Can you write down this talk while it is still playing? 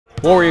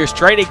Warriors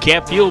training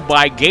camp fueled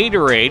by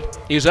Gatorade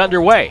is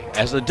underway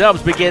as the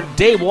Dubs begin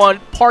day one,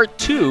 part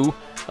two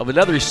of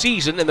another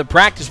season in the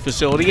practice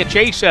facility at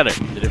Chase Center.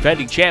 The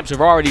defending champs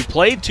have already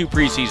played 2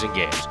 preseason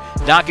games,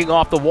 knocking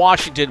off the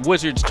Washington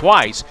Wizards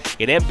twice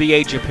in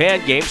NBA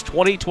Japan Games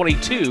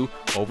 2022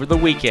 over the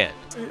weekend.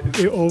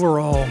 The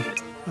overall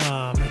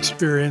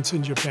experience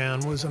in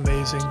Japan was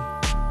amazing.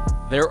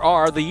 There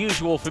are the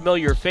usual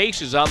familiar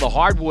faces on the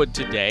hardwood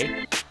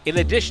today, in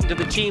addition to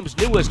the team's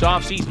newest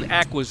offseason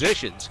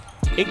acquisitions,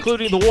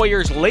 including the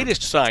Warriors'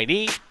 latest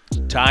signee,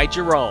 Ty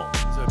Jerome.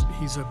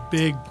 He's a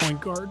big point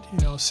guard,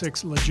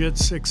 legit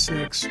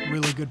 6'6",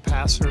 really good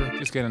passer.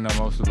 Just getting to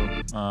know most of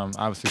them.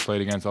 Obviously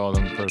played against all of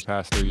them for the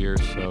past 3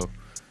 years, so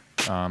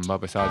but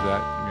besides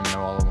that, getting to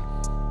know all of them.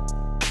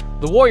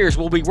 The Warriors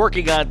will be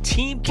working on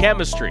team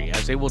chemistry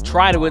as they will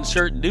try to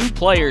insert new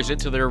players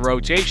into their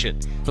rotation.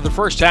 For the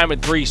first time in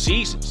 3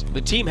 seasons,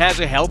 the team has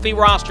a healthy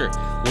roster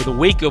with a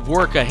week of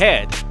work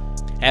ahead,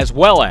 as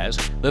well as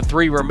the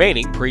 3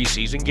 remaining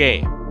preseason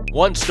games.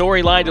 One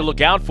storyline to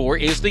look out for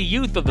is the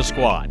youth of the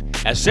squad,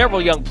 as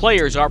several young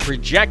players are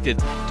projected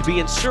to be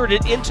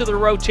inserted into the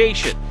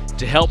rotation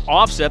to help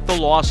offset the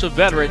loss of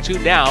veterans who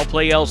now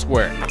play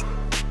elsewhere.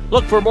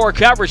 Look for more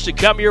coverage to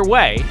come your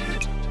way.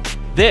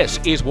 This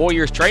is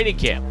Warriors Training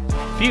Camp,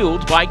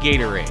 fueled by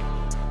Gatorade.